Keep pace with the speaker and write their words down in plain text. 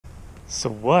So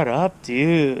what up,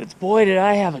 dudes? Boy, did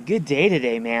I have a good day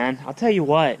today, man. I'll tell you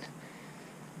what.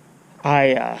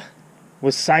 I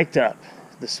was psyched up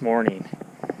this morning,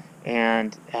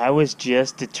 and I was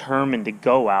just determined to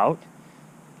go out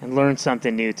and learn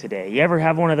something new today. You ever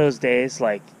have one of those days,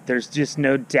 like, there's just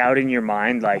no doubt in your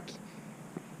mind, like,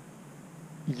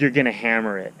 you're gonna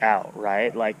hammer it out,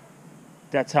 right? Like,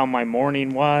 that's how my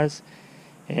morning was,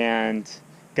 and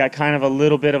got kind of a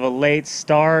little bit of a late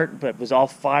start, but was all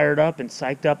fired up and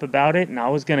psyched up about it, and I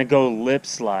was gonna go lip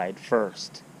slide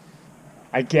first.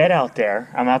 I get out there,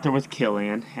 I'm out there with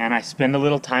Killian, and I spend a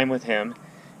little time with him,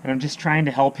 and I'm just trying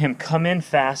to help him come in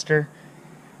faster,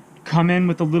 come in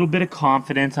with a little bit of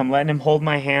confidence. I'm letting him hold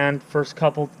my hand first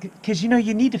couple, because you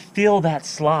need to feel that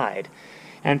slide.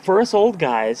 And for us old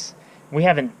guys, we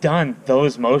haven't done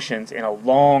those motions in a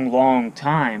long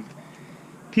time.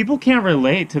 People can't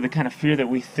relate to the kind of fear that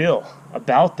we feel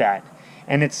about that.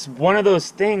 And it's one of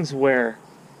those things where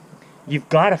you've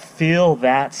got to feel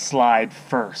that slide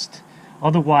first.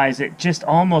 Otherwise, it just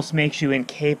almost makes you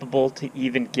incapable to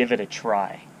even give it a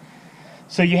try.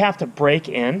 So you have to break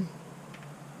in,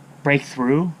 break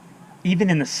through, even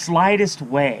in the slightest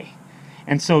way.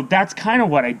 And so that's kind of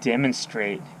what I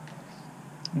demonstrate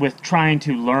with trying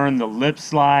to learn the lip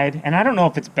slide. And I don't know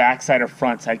if it's backside or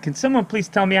front side. Can someone please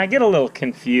tell me? I get a little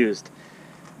confused.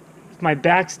 If my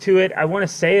back's to it, I want to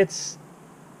say it's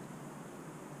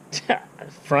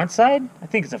front side? I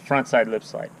think it's a front side lip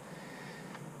slide.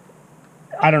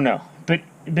 I don't know. But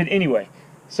anyway,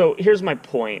 so here's my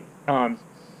point.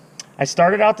 I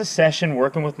started out the session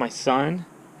working with my son,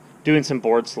 doing some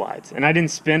board slides. And I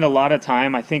didn't spend a lot of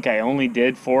time. I think I only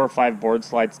did 4 or 5 board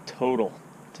slides total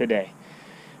today.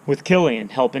 With Killian,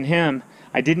 helping him,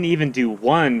 I didn't even do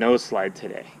 1 nose slide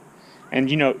today. And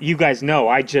you guys know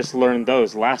I just learned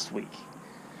those last week.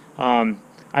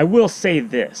 I will say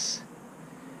this.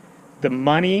 The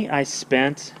money I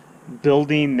spent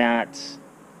building that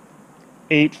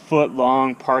 8-foot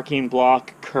long parking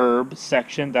block curb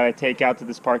section that I take out to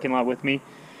this parking lot with me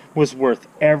was worth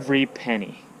every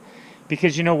penny.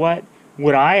 Because you know what?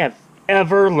 Would I have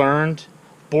ever learned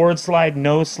board slide,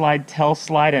 nose slide, tail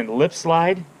slide, and lip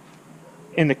slide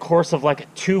in the course of like a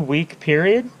 2-week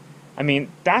period? I mean,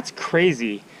 that's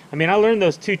crazy. I mean, I learned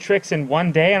those 2 tricks in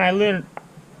 1 day, and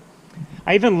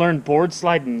I even learned board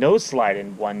slide and nose slide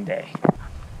in 1 day.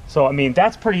 So, I mean,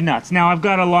 that's pretty nuts. Now, I've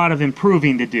got a lot of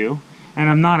improving to do, and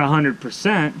I'm not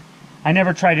 100%. I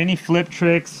never tried any flip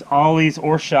tricks, ollies,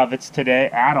 or shove-its today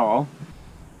at all.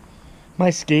 My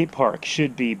skate park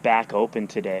should be back open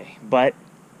today, but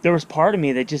there was part of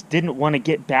me that just didn't want to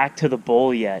get back to the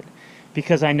bowl yet,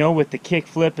 because I know with the kick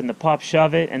flip and the pop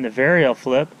shove it and the varial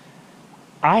flip,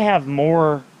 I have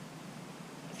more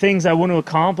things I want to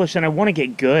accomplish and I want to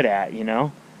get good at,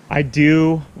 I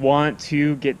do want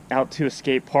to get out to a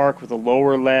skate park with a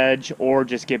lower ledge, or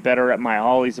just get better at my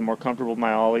ollies and more comfortable with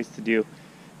my ollies to do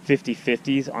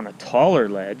 50-50s on a taller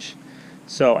ledge.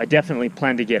 So I definitely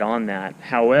plan to get on that.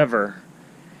 However,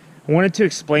 I wanted to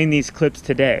explain these clips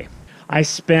today. I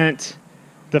spent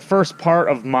the first part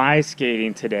of my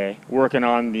skating today working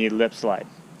on the lip slide.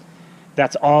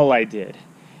 That's all I did.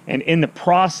 And in the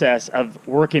process of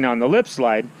working on the lip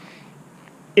slide,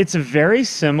 it's a very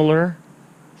similar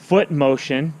foot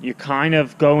motion. You're kind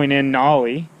of going in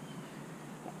nollie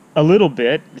a little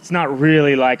bit. It's not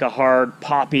really like a hard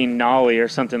popping nollie or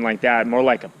something like that, more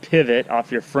like a pivot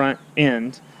off your front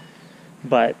end.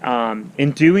 But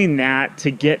in doing that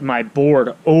to get my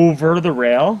board over the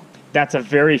rail, that's a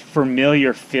very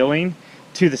familiar feeling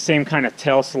to the same kind of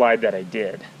tail slide that I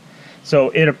did.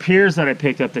 So it appears that I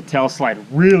picked up the tail slide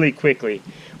really quickly,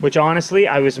 which honestly,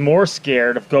 I was more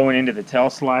scared of going into the tail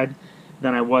slide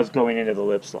than I was going into the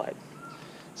lip slide.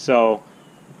 So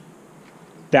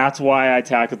that's why I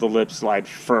tackled the lip slide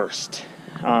first.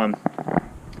 And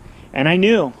I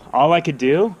knew all I could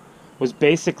do was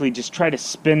basically just try to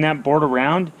spin that board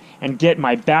around and get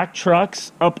my back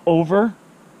trucks up over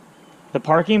the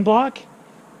parking block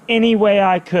any way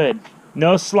I could.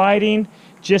 No sliding,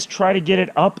 just try to get it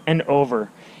up and over.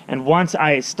 And once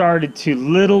I started to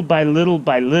little by little,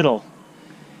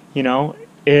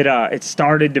 it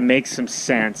started to make some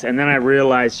sense. And then I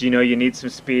realized, you need some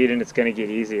speed and it's going to get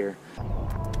easier.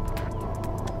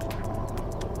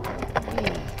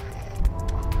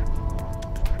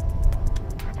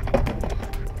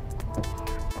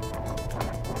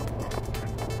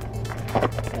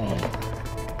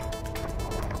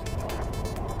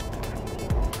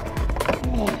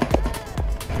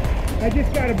 I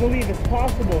just gotta believe it's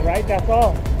possible, right? That's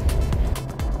all.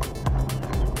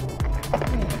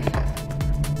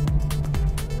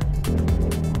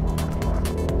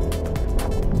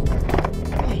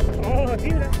 Oh,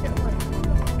 Dude, I got one.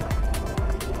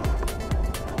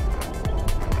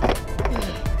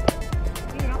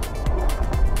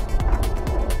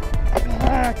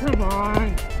 Come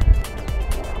on.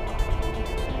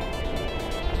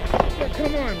 Yeah,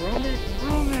 come on, Roman.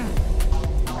 Roman.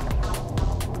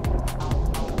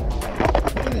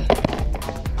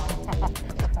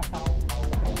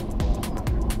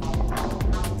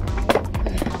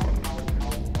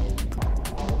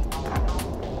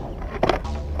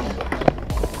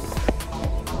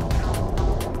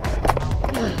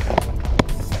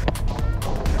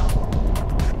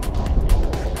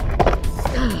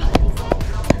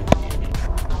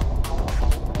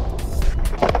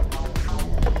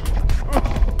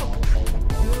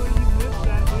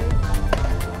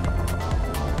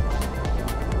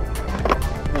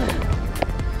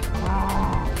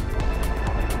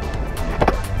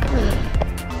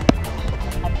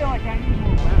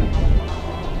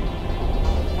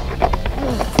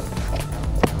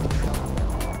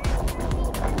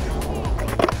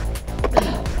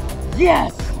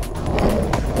 Yes!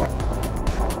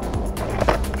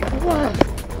 What?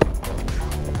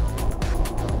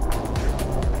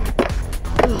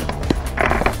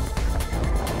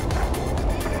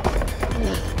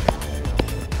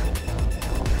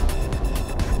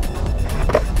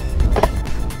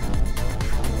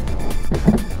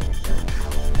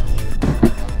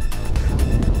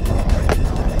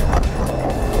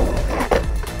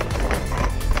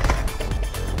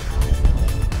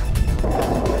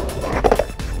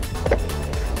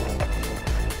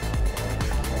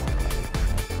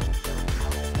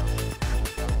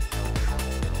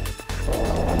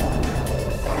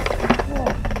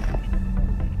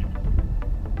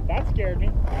 That scared me.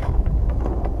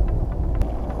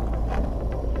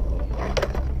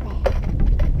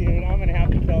 Dude, I'm gonna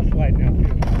have to Tailslide now too.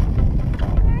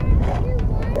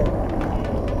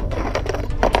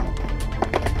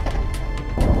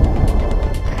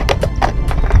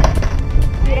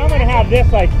 Dude, I'm gonna have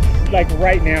this like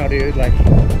right now, dude. Like.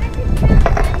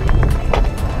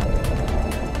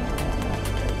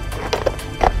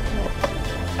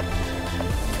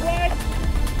 What?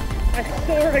 I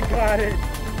sort of got it.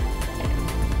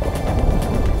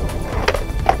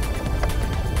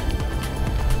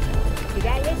 Did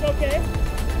that look okay?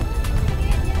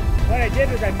 What I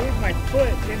did was I moved my foot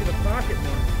into the pocket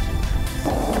more.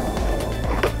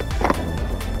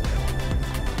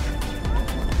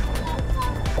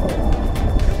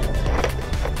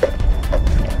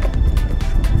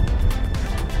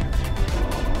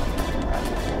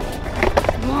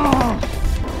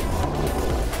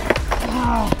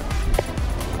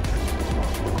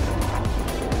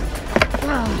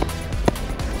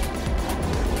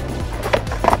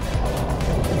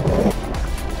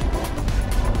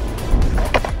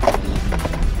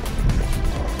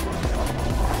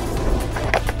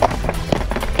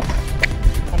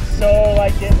 So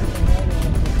like getting familiar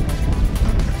with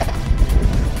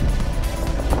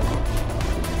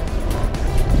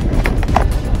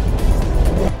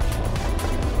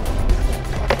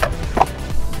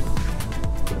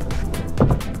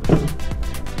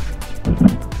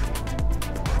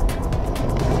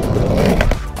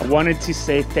I wanted to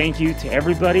say thank you to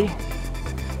everybody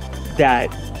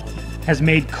that has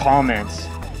made comments,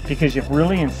 because you've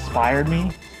really inspired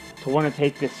me to want to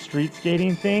take this street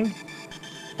skating thing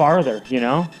farther, you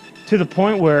know, to the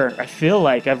point where I feel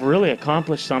like I've really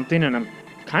accomplished something, and I'm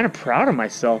kind of proud of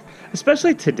myself,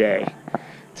 especially today.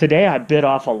 Today I bit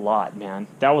off a lot, man.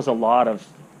 That was a lot of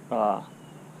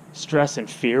stress and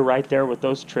fear right there with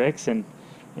those tricks, and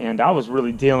I was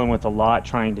really dealing with a lot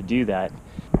trying to do that.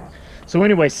 So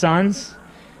anyway, sons,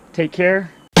 take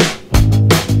care.